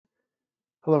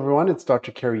Hello everyone, it's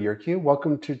Dr. Kerry Yerke.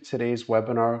 Welcome to today's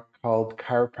webinar called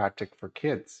Chiropractic for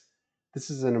Kids.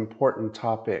 This is an important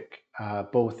topic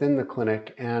both in the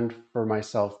clinic and for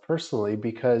myself personally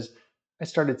because I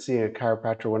started seeing a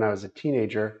chiropractor when I was a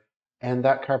teenager, and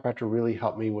that chiropractor really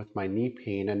helped me with my knee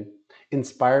pain and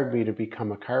inspired me to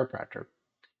become a chiropractor.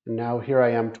 And now here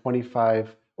I am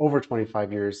over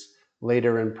 25 years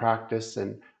later in practice,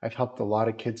 and I've helped a lot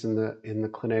of kids in the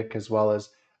clinic as well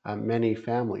as many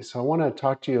families. So I want to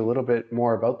talk to you a little bit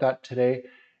more about that today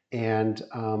and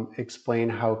explain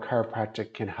how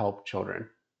chiropractic can help children.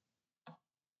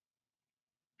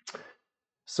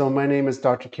 So my name is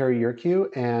Dr. Kerry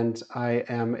Yerkew, and I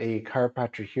am a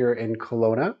chiropractor here in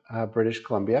Kelowna, British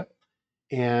Columbia.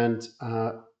 And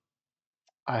I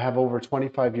have over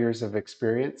 25 years of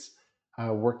experience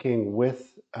working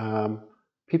with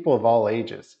people of all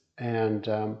ages.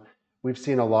 And we've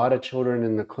seen a lot of children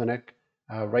in the clinic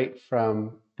right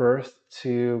from birth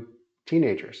to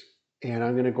teenagers. And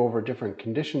I'm going to go over different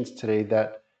conditions today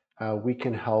that we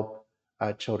can help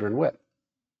children with.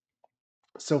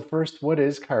 So first, what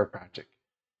is chiropractic?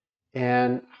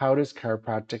 And how does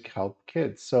chiropractic help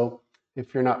kids? So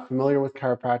if you're not familiar with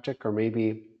chiropractic, or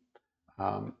maybe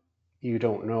um, you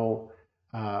don't know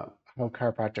uh, how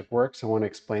chiropractic works, I want to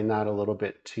explain that a little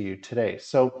bit to you today.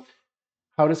 So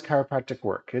how does chiropractic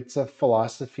work? It's a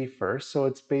philosophy first. So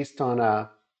it's based on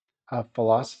a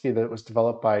philosophy that was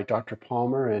developed by Dr.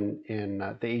 Palmer in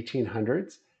the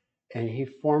 1800s. And he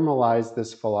formalized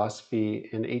this philosophy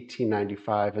in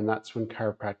 1895, and that's when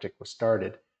chiropractic was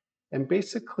started. And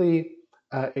basically,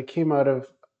 it came out of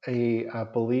a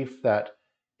belief that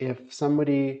if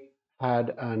somebody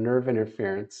had a nerve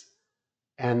interference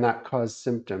and that caused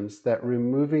symptoms, that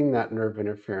removing that nerve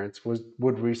interference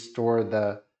would restore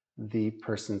the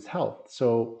person's health.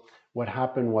 So what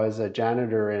happened was a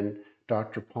janitor in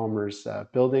Dr. Palmer's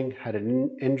building had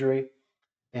an injury,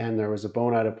 and there was a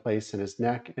bone out of place in his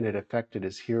neck, and it affected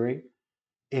his hearing.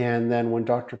 And then when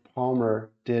Dr.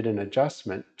 Palmer did an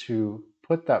adjustment to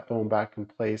put that bone back in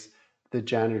place, the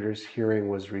janitor's hearing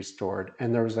was restored,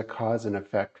 and there was a cause and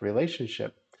effect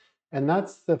relationship. And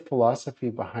that's the philosophy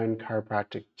behind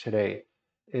chiropractic today.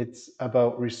 It's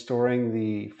about restoring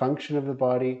the function of the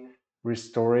body,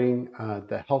 restoring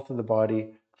the health of the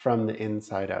body from the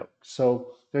inside out.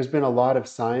 So there's been a lot of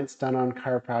science done on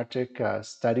chiropractic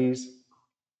studies.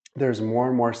 There's more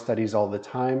and more studies all the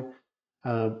time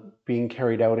uh, being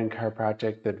carried out in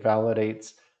chiropractic that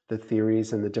validates the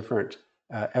theories and the different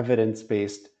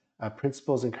evidence-based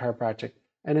principles in chiropractic.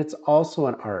 And it's also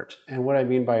an art. And what I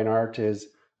mean by an art is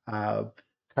uh,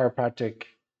 chiropractic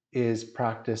is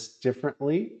practiced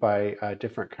differently by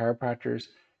different chiropractors.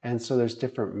 And so there's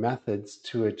different methods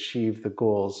to achieve the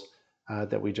goals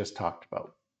that we just talked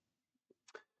about.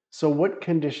 So what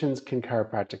conditions can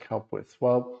chiropractic help with?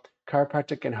 Well,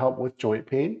 chiropractic can help with joint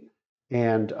pain,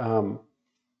 and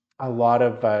a lot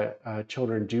of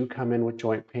children do come in with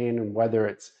joint pain, and whether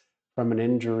it's from an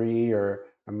injury or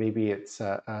maybe it's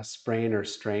a sprain or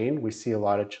strain, we see a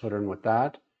lot of children with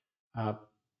that. Uh,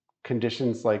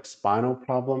 Conditions like spinal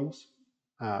problems,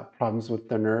 problems with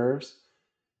the nerves,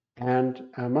 and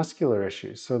muscular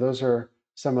issues. So those are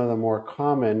some of the more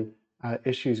common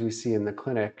issues we see in the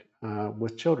clinic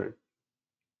with children.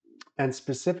 And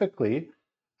specifically,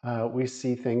 we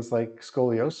see things like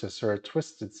scoliosis or a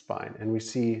twisted spine. And we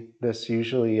see this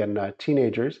usually in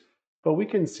teenagers, but we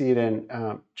can see it in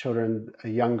children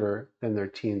younger than their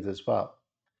teens as well.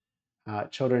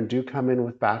 Children do come in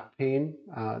with back pain.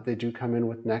 They do come in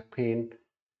with neck pain.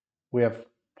 We have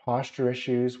posture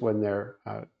issues when they're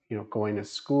going to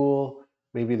school.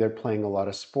 Maybe they're playing a lot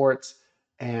of sports,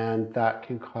 and that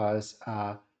can cause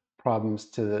problems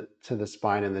to the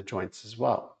spine and the joints as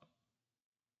well.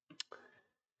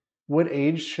 What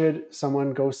age should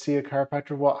someone go see a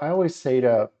chiropractor? Well, I always say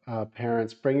to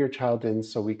parents, bring your child in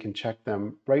so we can check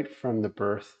them right from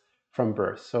birth.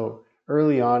 So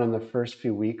early on in the first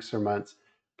few weeks or months,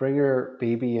 bring your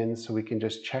baby in so we can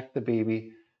just check the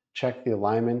baby, check the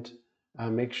alignment,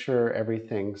 make sure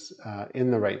everything's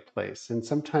in the right place. And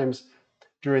sometimes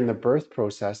during the birth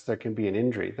process, there can be an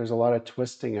injury. There's a lot of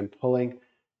twisting and pulling,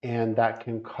 and that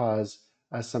can cause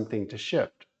something to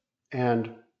shift.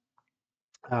 And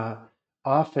uh,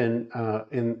 often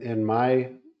in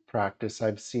my practice,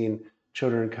 I've seen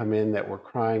children come in that were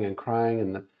crying and crying,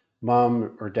 and the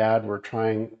mom or dad were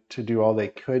trying to do all they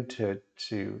could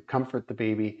to comfort the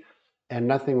baby, and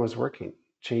nothing was working.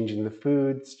 Changing the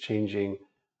foods, changing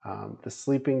the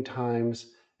sleeping times,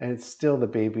 and still the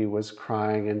baby was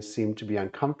crying and seemed to be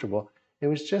uncomfortable. It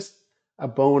was just a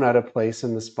bone out of place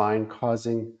in the spine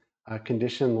causing a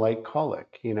condition like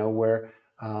colic, where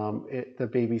the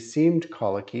baby seemed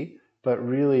colicky, but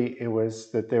really it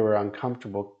was that they were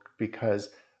uncomfortable because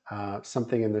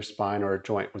something in their spine or a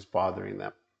joint was bothering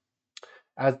them.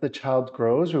 As the child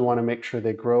grows, we want to make sure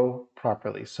they grow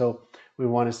properly. So we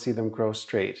want to see them grow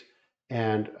straight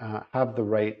and have the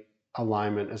right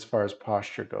alignment as far as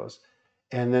posture goes.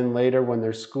 And then later, when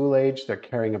they're school age, they're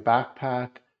carrying a backpack,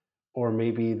 or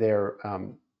maybe they're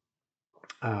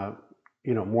uh,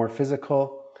 more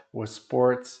physical with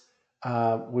sports.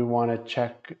 We want to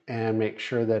check and make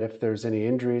sure that if there's any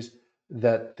injuries,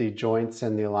 that the joints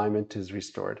and the alignment is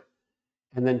restored.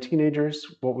 And then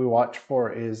teenagers, what we watch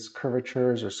for is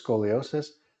curvatures or scoliosis.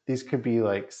 These could be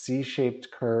like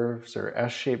C-shaped curves or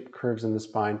S-shaped curves in the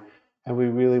spine, and we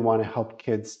really want to help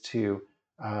kids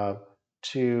uh,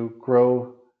 to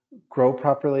grow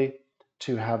properly,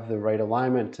 to have the right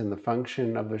alignment and the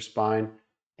function of their spine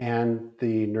and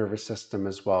the nervous system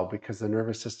as well, because the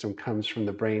nervous system comes from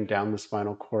the brain down the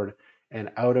spinal cord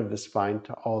and out of the spine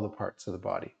to all the parts of the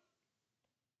body.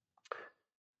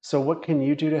 So what can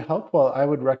you do to help? Well, I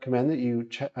would recommend that you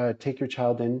take your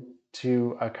child in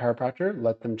to a chiropractor,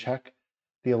 let them check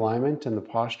the alignment and the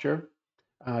posture.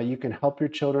 You can help your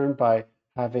children by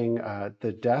having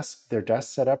their desk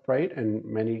set up right, and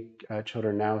many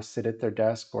children now sit at their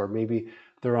desk, or maybe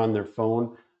they're on their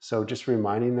phone. So just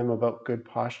reminding them about good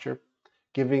posture,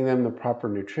 giving them the proper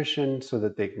nutrition so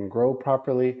that they can grow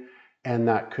properly, and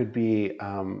that could be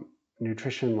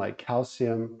nutrition like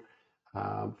calcium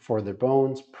for their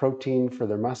bones, protein for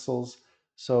their muscles.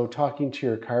 So talking to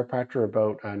your chiropractor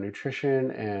about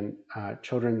nutrition and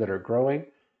children that are growing,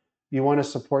 you want to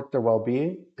support their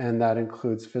well-being, and that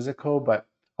includes physical, but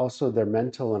also their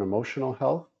mental and emotional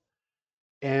health.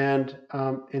 And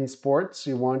in sports,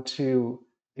 you want to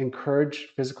encourage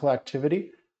physical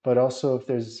activity, but also if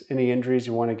there's any injuries,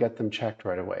 you want to get them checked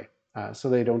right away so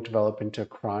they don't develop into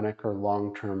chronic or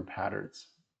long-term patterns.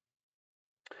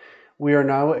 We are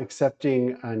now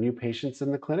accepting new patients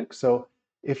in the clinic. So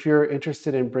if you're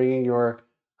interested in bringing your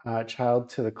child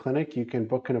to the clinic, you can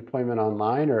book an appointment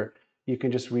online, or you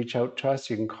can just reach out to us.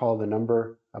 You can call the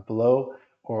number below,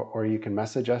 or you can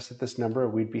message us at this number.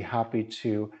 We'd be happy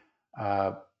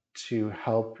uh, to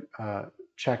help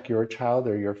check your child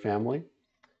or your family.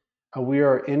 We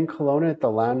are in Kelowna at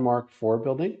the Landmark 4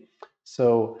 building.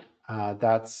 So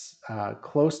that's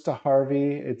close to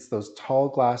Harvey. It's those tall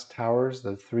glass towers,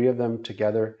 the three of them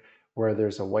together, where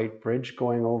there's a white bridge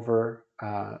going over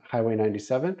Highway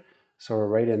 97. So we're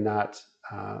right in that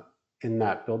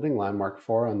building, Landmark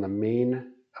 4, on the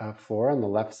main floor on the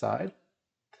left side.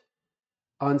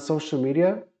 On social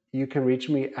media, you can reach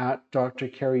me at Dr.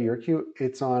 Kerry Yerkew.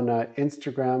 It's on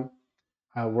Instagram.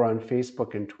 We're on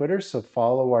Facebook and Twitter, so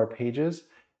follow our pages,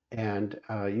 and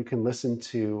you can listen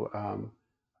to um,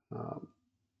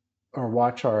 or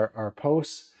watch our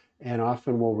posts. And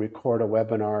often we'll record a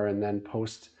webinar and then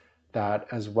post that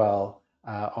as well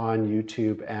on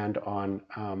YouTube and on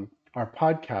our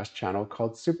podcast channel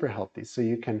called Super Healthy. So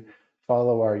you can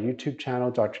follow our YouTube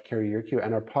channel, Dr. Kerry Yerkew,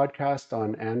 and our podcast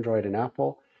on Android and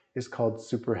Apple is called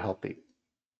Super Healthy.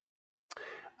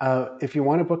 If you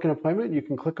want to book an appointment, you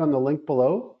can click on the link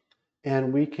below,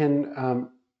 and we can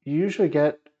usually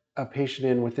get a patient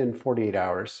in within 48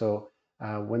 hours. So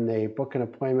when they book an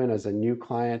appointment as a new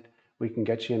client, we can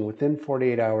get you in within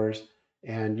 48 hours,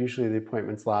 and usually the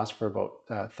appointments last for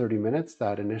about 30 minutes,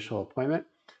 that initial appointment.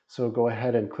 So go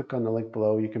ahead and click on the link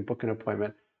below. You can book an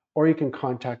appointment, or you can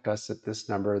contact us at this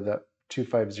number, the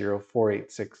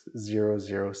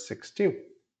 250-486-0062.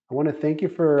 I want to thank you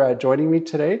for joining me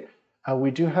today.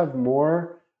 We do have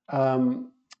more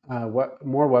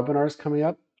webinars coming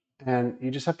up, and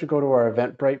you just have to go to our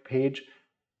Eventbrite page.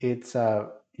 It's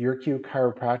Yerkew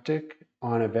Chiropractic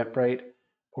on Eventbrite,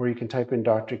 or you can type in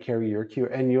Dr. Kerry Yerkew,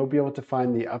 and you'll be able to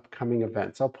find the upcoming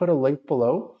events. I'll put a link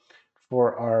below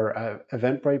for our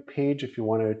Eventbrite page if you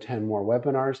want to attend more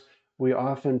webinars. We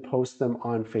often post them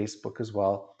on Facebook as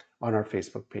well, on our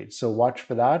Facebook page. So watch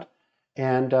for that.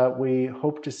 And we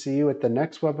hope to see you at the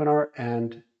next webinar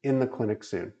and in the clinic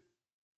soon.